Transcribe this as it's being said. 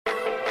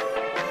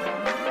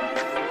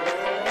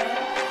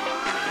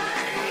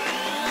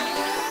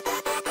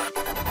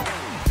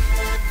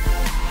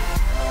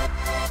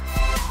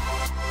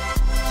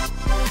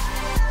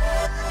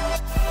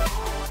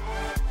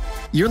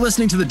You're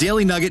listening to the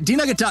Daily Nugget,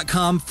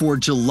 dnugget.com for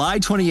July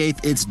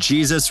 28th. It's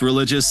Jesus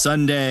Religious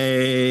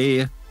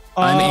Sunday.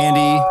 I'm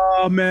Andy.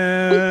 Oh,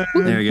 man.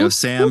 There you go.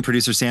 Sam,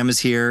 producer Sam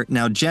is here.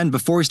 Now, Jen,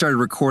 before we started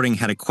recording,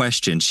 had a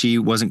question. She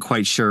wasn't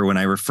quite sure when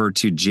I referred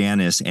to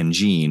Janice and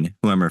Jean,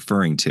 who I'm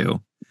referring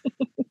to.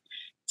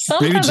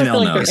 Sometimes I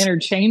feel like they're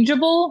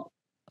interchangeable.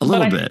 A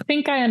little bit. I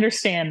think I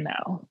understand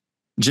now.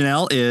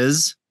 Janelle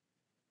is...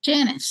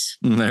 Janice.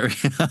 There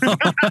we go.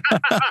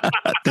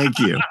 Thank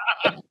you.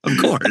 Of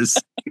course.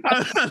 I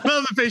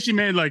love the face she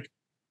made, like,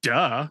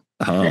 duh.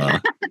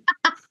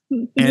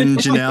 And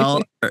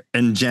Janelle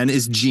and Jen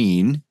is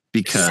Jean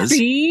because...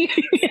 See?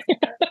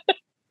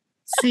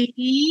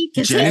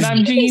 And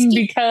I'm Jean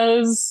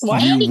because... Why?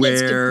 You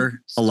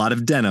wear a lot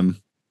of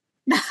denim.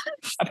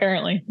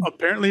 Apparently.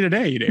 Apparently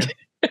today you do.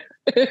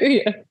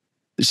 Yeah.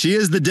 She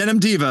is the denim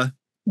diva.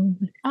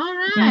 All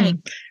right.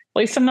 At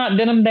least I'm not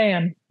Denim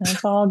Dan.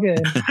 That's all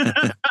good.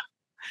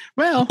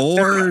 Well,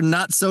 or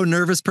not so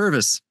nervous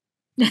Purvis.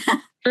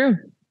 True.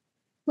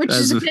 Which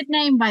is a good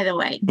name, by the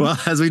way. Well,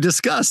 as we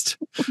discussed.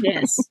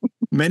 Yes.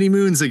 Many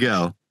moons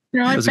ago.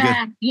 Throw it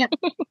back. Yep.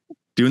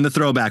 Doing the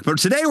throwback. But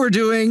today we're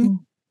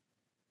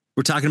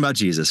talking about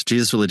Jesus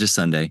Religious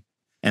Sunday,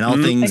 and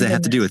all things that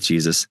have to do with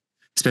Jesus,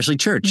 especially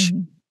church.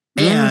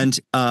 And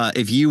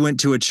if you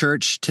went to a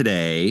church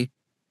today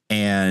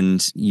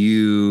and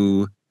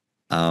you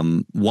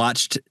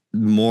watched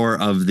more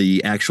of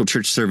the actual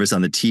church service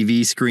on the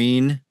TV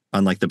screen,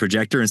 on like the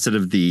projector instead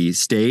of the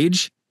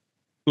stage.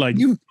 Like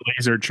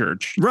laser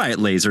church. Right,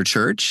 laser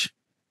church.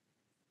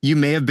 You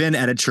may have been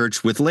at a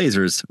church with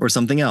lasers or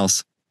something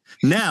else.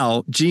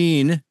 Now,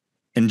 Jean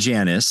and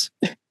Janice,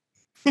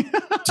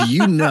 do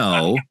you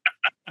know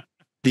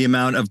the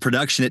amount of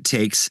production it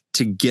takes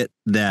to get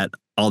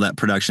all that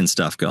production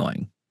stuff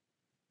going?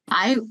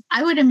 I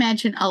would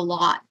imagine a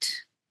lot.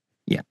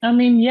 Yeah. I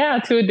mean, yeah,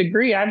 to a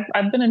degree.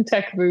 I've been in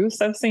tech booths.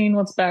 I've seen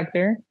what's back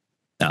there.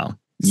 No.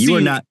 You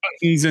are not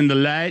in the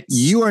lights.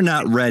 You are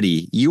not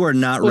ready. You are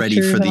not ready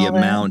for the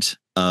amount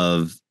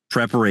of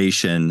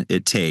preparation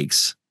it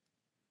takes.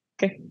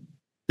 Okay.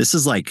 This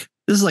is like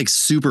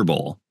Super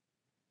Bowl.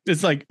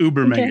 It's like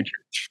Uber mega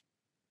church.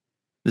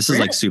 This is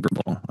like Super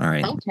Bowl. All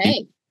right.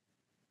 Okay.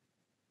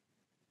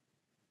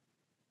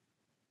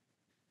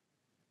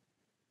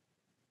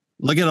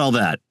 Look at all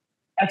that.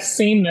 I've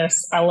seen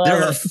this. I love it.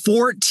 There are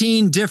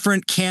 14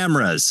 different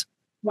cameras.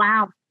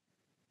 Wow.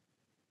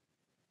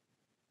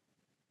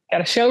 Got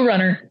a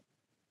showrunner.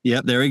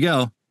 Yep, there we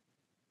go.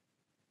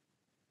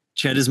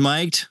 Chet is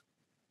mic'd.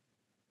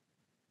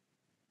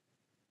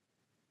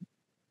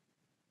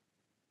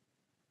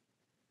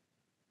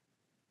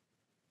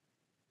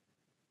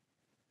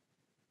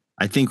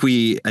 I think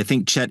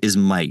Chet is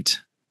mic'd.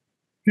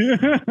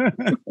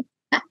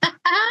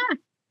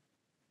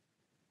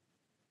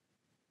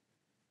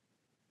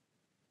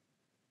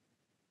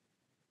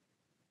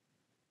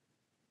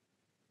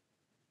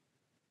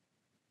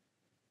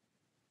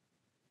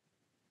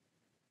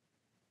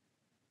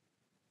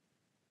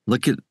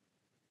 Look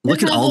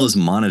at all those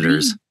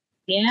monitors.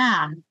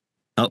 Yeah.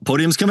 Oh,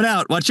 podium's coming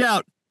out. Watch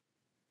out.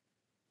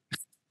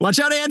 Watch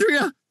out,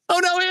 Andrea. Oh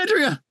no,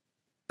 Andrea.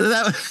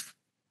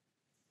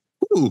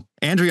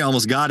 Andrea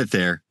almost got it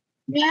there.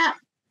 Yeah.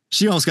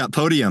 She almost got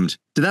podiumed.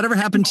 Did that ever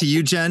happen to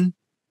you, Jen?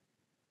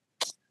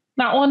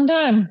 Not one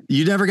time.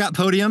 You never got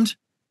podiumed?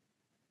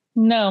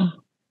 No.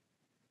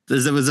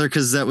 Was there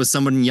because that was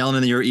someone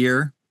yelling in your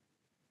ear?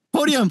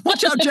 Podium.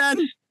 Watch out,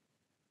 Jen.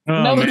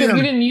 No, because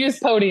we didn't use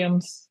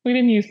podiums. Oh, you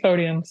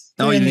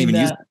didn't even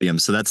use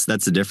podiums. So that's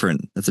a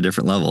different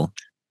level.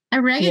 I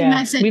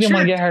recognize that. We didn't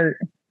want to get hurt.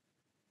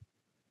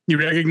 You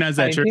recognize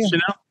that church,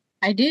 Janelle?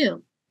 I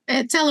do.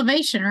 It's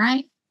Elevation,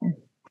 right?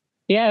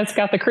 Yeah, it's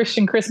got the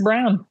Christian Chris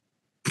Brown.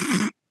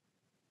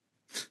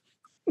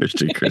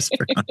 Christian Chris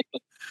Brown.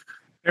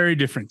 Very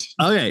different.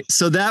 Okay,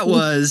 so that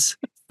was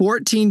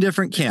 14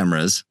 different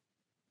cameras.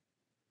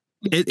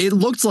 It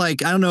looked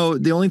like, I don't know,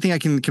 the only thing I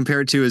can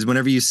compare it to is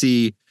whenever you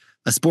see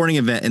a sporting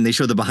event and they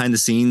show the behind the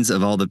scenes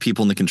of all the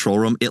people in the control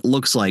room, it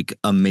looks like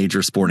a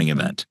major sporting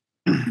event.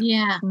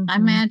 Yeah, I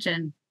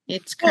imagine.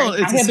 It's great.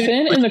 Well, I have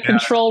been in the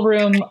control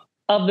room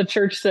of the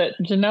church that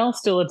Janelle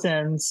still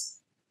attends.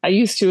 I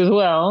used to as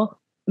well.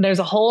 There's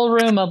a whole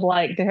room of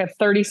they have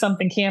 30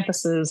 something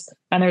campuses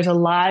and there's a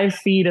live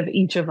feed of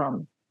each of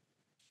them.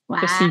 Wow.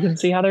 Just so you can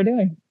see how they're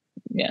doing.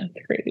 Yeah,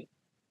 it's crazy.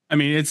 I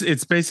mean,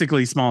 it's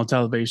basically small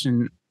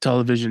television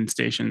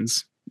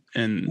stations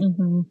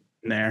in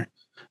there.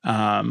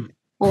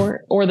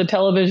 Or the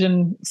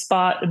television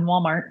spot in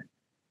Walmart.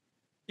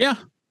 Yeah.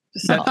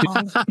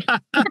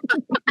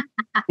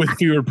 With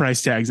fewer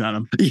price tags on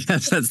them.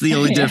 Yes, that's the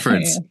only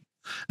difference.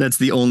 That's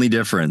the only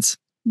difference.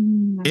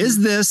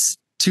 Is this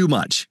too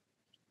much?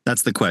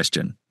 That's the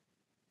question.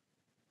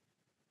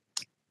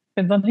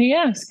 Depends on who you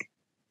ask.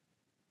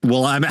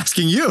 Well, I'm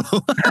asking you.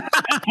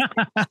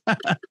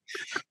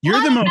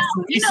 You're the most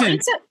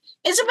recent.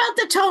 It's about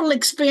the total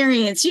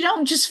experience. You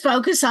don't just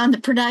focus on the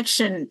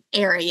production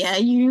area.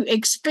 You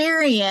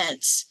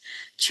experience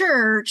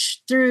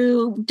church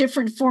through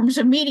different forms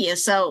of media.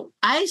 So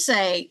I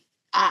say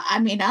I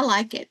mean, I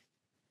like it,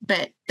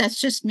 but that's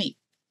just me.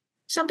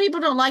 Some people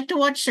don't like to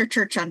watch their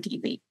church on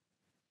TV.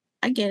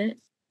 I get it.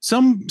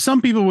 Some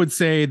people would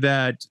say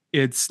that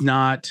it's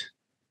not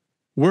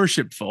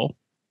worshipful,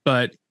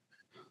 but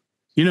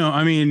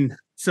I mean,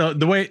 so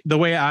the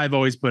way I've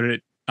always put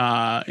it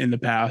in the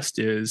past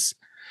is,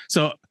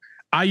 so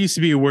I used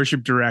to be a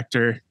worship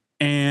director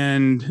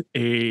and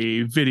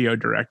a video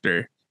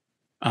director.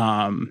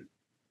 And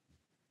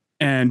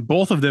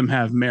both of them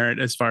have merit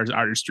as far as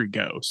artistry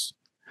goes.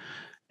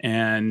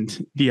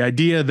 And the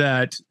idea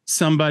that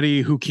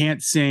somebody who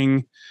can't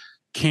sing,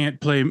 can't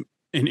play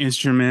an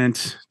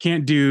instrument,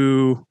 can't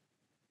do,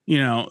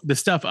 the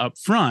stuff up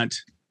front,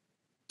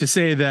 to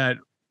say that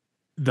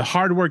the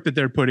hard work that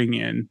they're putting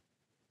in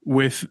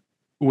with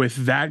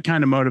that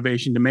kind of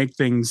motivation to make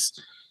things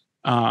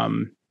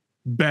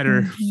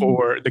better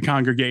for the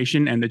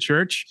congregation and the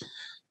church,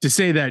 to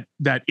say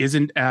that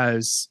isn't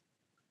as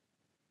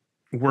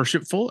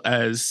worshipful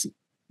as,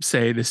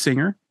 say, the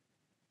singer,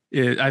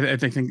 I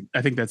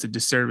think that's a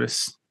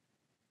disservice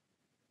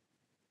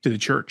to the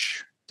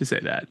church to say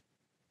that.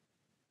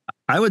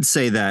 I would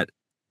say that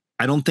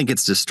I don't think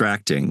it's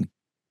distracting.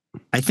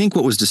 I think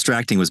what was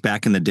distracting was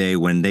back in the day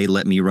when they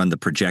let me run the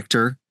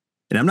projector.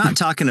 And I'm not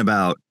talking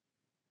about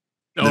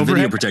the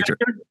video projector.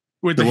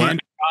 With the hand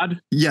of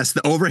God? Yes,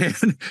 the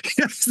overhand.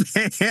 Yes,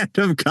 the hand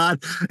of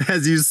God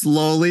as you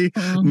slowly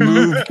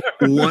move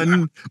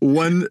one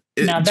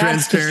now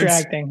that's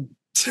distracting.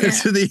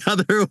 to the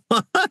other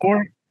one.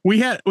 Or we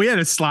had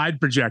a slide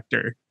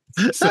projector.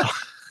 So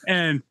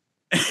and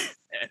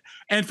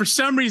for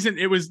some reason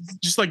it was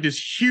just like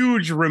this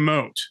huge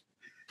remote.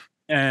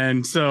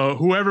 And so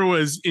whoever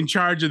was in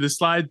charge of the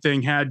slide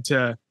thing had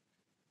to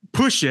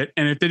push it.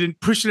 And if they didn't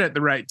push it at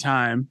the right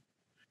time,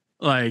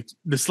 like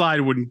the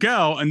slide wouldn't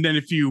go. And then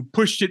if you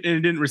pushed it and it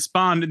didn't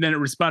respond, and then it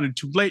responded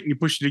too late and you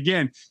pushed it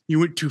again, you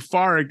went too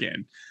far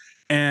again.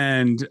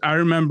 And I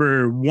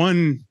remember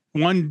one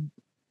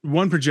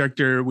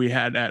projector we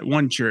had at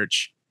one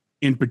church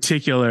in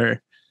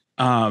particular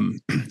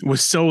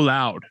was so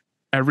loud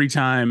every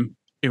time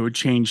it would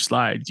change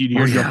slides. You'd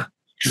hear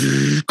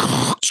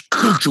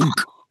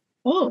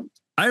Oh,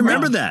 I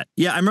remember that.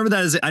 Yeah, I remember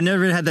that. I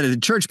never had that at a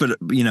church, but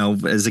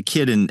as a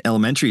kid in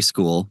elementary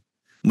school,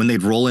 when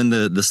they'd roll in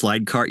the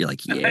slide cart, you're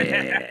like,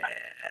 yeah,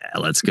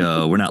 let's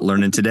go. We're not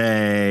learning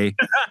today.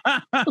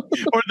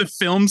 Or the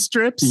film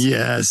strips.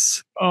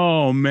 Yes.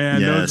 Oh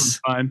man, yes.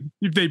 Those were fun.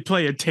 If they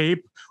play a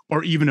tape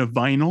or even a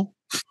vinyl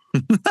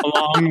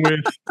along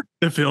with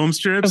the film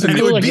strips, and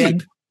it would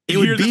beep. It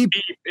would beep,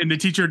 and the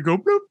teacher would go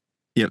bloop.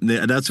 Yep,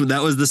 that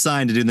was the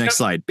sign to do the next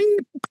slide.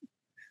 Beep.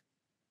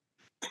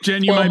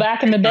 Jenn,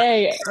 back in the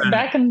day,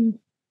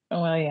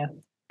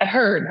 I've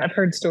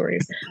heard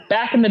stories.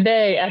 Back in the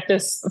day at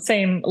this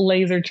same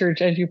laser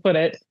church, as you put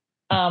it,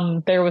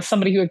 there was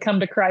somebody who had come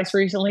to Christ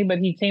recently, but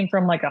he came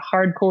from like a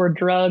hardcore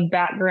drug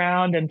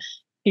background, and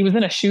he was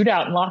in a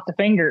shootout and lost a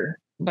finger.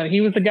 But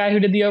he was the guy who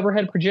did the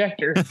overhead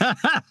projector. So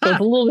it's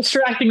a little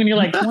distracting when you're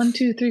like 1,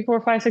 2, 3,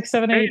 4, 5, 6,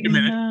 7, 8, Wait a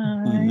minute.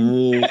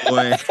 9. Oh,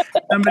 boy.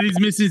 Somebody's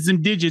missing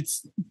some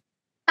digits.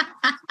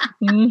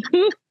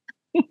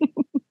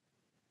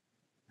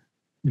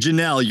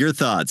 Janelle, your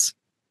thoughts?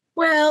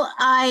 Well,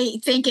 I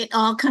think it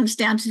all comes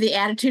down to the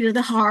attitude of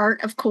the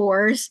heart, of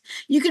course.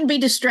 You can be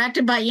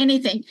distracted by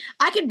anything.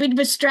 I could be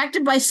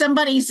distracted by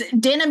somebody's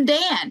Denim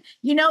Dan,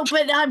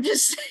 but I'm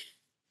just,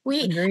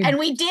 we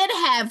did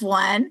have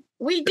one.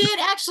 We did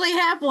actually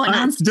have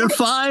one.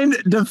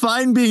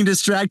 Define being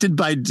distracted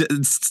by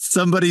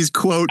somebody's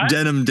quote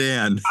Denim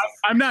Dan.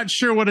 I'm not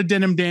sure what a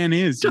Denim Dan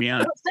is, to be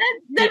honest.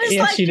 That is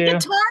like a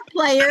guitar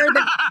player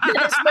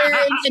that is wearing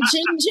a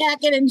jean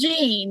jacket and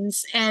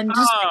jeans and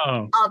just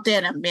all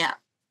denim. Yeah,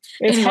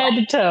 it's head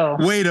to toe.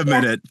 Wait a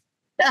minute.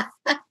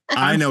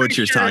 I know what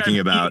you're talking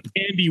about.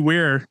 Andy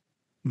wear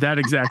that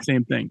exact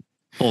same thing.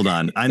 Hold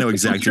on. I know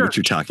exactly what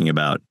you're talking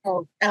about.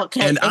 Oh,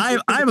 okay. And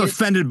I'm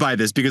offended by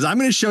this because I'm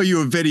going to show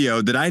you a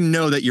video that I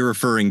know that you're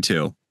referring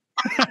to.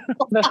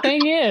 The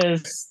thing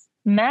is,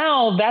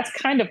 now that's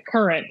kind of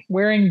current.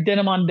 Wearing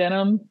denim on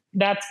denim,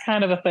 that's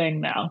kind of a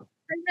thing now.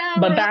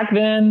 But back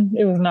then,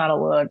 it was not a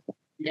look.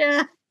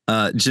 Yeah.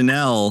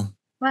 Janelle.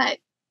 What?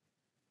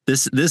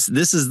 This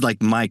is like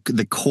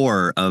the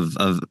core of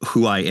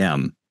who I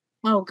am.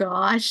 Oh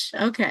gosh.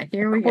 Okay.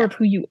 Here we go. Of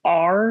who you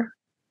are.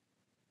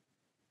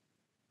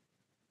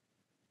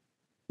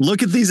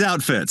 Look at these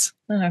outfits.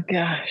 Oh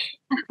gosh.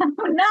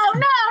 No.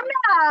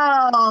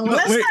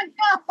 Let's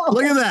not go.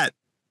 Look at that.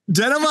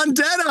 Denim on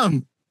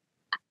denim.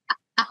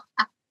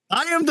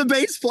 I am the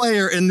bass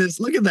player in this.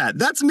 Look at that.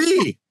 That's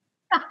me.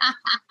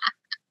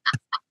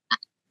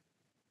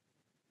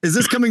 Is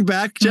this coming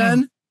back,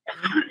 Jenn?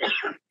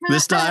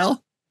 This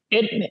style?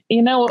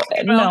 No,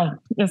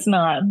 it's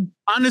not.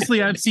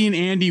 Honestly, I've seen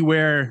Andy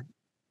wear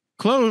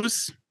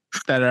clothes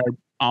that are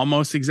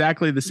almost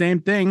exactly the same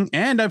thing,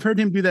 and I've heard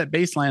him do that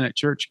bass line at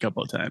church a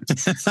couple of times.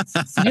 Just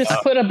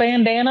put a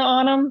bandana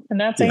on him,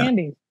 and that's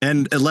Andy.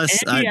 And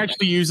unless Andy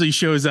actually usually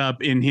shows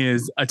up in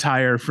his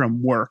attire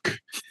from work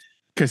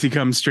because he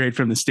comes straight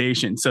from the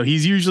station, so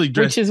he's usually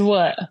dressed. Which is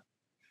what?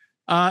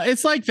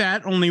 It's like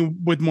that, only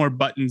with more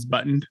buttons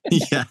buttoned.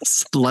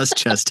 Yes, less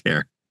chest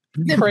hair.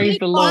 Praise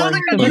the Lord.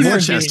 You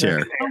have chest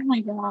hair. Oh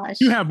my gosh.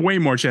 You have way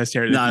more chest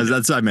hair. No,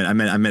 that's what I meant. I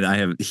meant I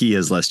have. He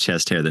has less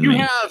chest hair than me.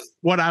 You have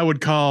what I would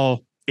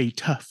call a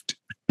tuft.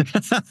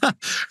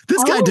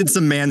 This guy did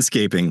some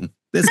manscaping.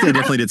 This guy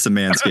definitely did some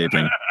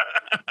manscaping.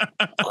 You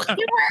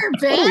were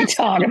What are we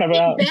talking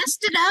about?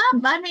 invested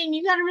up. I mean,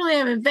 you got to really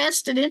have a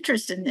vested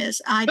interest in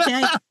this. I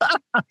tell you.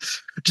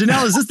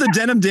 Janelle, is this the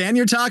Denim Dan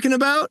you're talking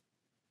about?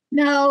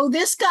 No,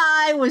 this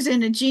guy was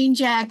in a jean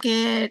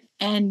jacket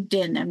and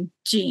denim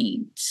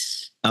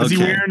jeans. Okay. Was he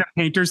wearing a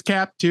painter's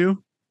cap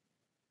too?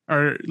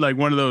 Or like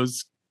one of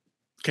those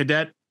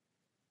cadet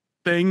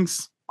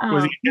things?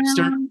 Was he a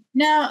hipster?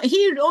 No,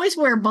 he would always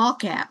wear a ball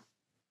cap.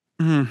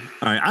 Mm-hmm.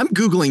 All right, I'm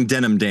Googling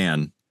Denim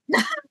Dan.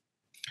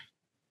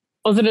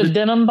 Was it a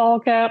denim ball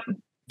cap?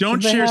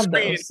 Don't share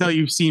screen until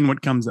you've seen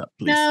what comes up,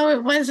 please. No,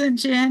 it wasn't,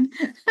 Jen.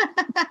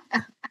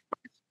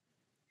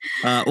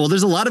 Well,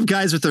 there's a lot of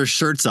guys with their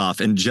shirts off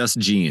and just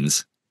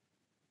jeans.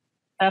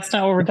 That's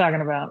not what we're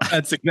talking about.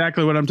 That's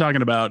exactly what I'm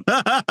talking about.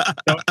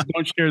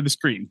 Don't share the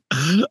screen.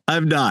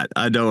 I'm not.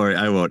 Don't worry,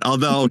 I won't.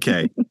 Although,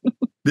 okay,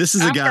 this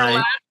is After a guy.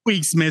 last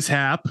week's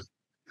mishap.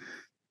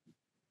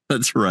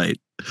 That's right.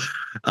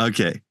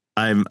 Okay,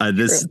 I'm going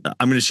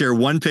to share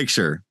one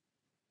picture,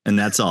 and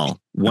that's all.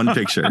 One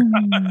picture.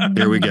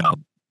 Here we go.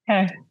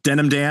 Okay.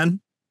 Denim Dan.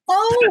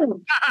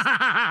 Oh,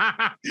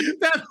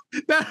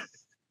 that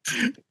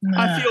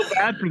I feel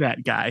bad for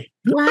that guy.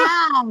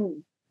 wow.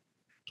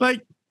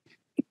 Like,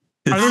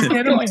 are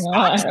there denim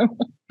spots?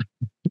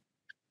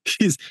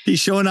 He's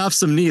showing off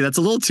some knee. That's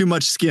a little too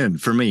much skin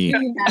for me.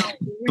 Yeah,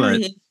 But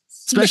really.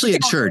 especially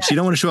at church. You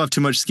don't want to show off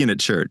too much skin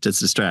at church. It's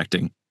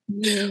distracting.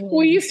 Yeah.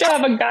 We used to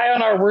have a guy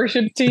on our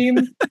worship team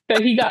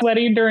that he got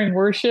sweaty during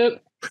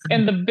worship.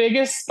 And the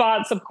biggest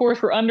spots, of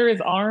course, were under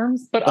his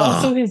arms, but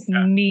also his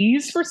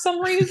knees for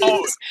some reason.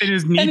 Oh, in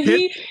his knee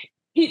pit?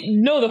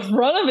 No, the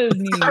front of his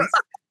knees.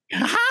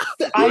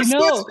 I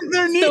know.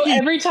 So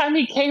every time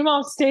he came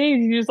off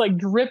stage, he was like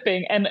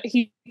dripping, and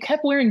he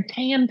kept wearing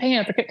tan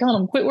pants. I kept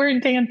telling him, "Quit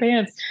wearing tan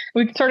pants."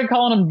 We started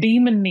calling him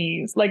demon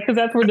knees, like because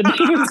that's where the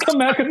demons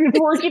come out because he's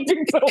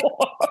worshiping so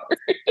hard.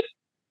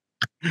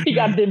 He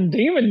got them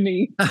demon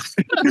knees. How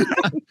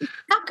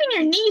can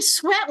your knees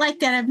sweat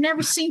like that? I've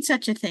never seen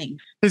such a thing.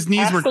 His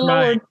knees Ask were the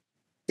dry. Lord.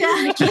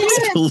 Yeah.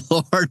 The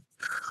Lord,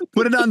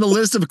 put it on the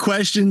list of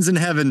questions in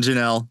heaven,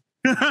 Janelle.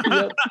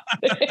 Yep.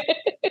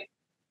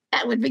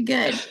 That would be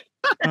good.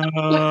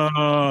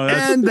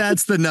 And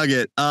that's the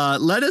nugget.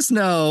 Let us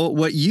know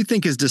what you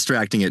think is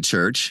distracting at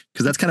church,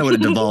 because that's kind of what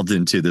it devolved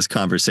into, this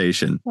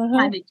conversation.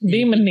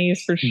 Demon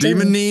knees for sure.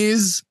 Demon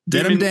knees,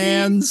 denim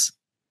dans.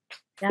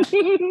 Yeah.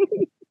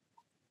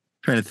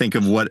 Trying to think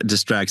of what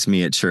distracts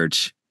me at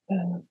church.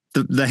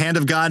 The hand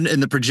of God in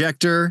the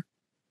projector.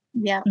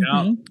 Yeah.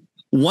 Mhm.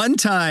 One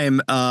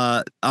time,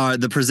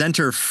 the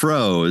presenter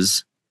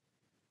froze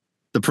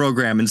the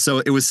program, and so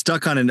it was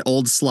stuck on an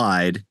old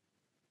slide.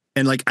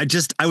 And like,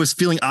 I was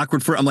feeling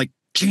awkward for it. I'm like,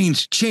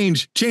 change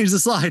the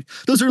slide.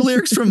 Those are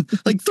lyrics from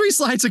like 3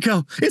 slides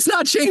ago. It's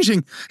not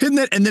changing. And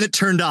then it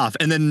turned off,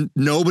 and then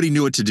nobody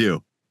knew what to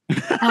do.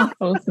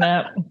 Oh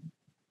snap.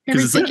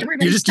 Because it's like,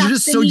 you're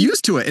just so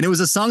used to it. And it was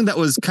a song that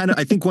was kind of,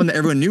 I think, one that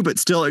everyone knew, but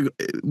still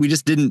we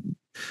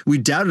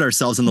doubted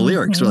ourselves in the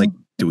lyrics. We're like,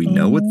 do we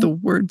know what the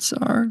words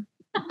are?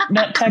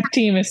 That tech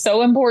team is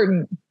so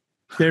important.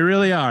 They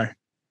really are.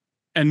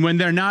 And when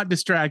they're not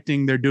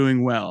distracting, they're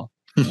doing well.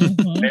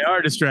 Mhm. They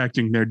are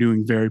distracting, they're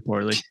doing very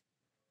poorly.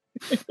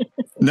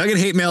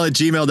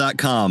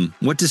 NuggetHateMail@gmail.com.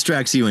 What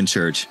distracts you in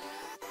church?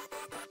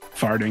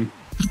 Farting.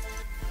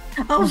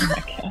 Oh, Oh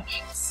my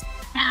gosh.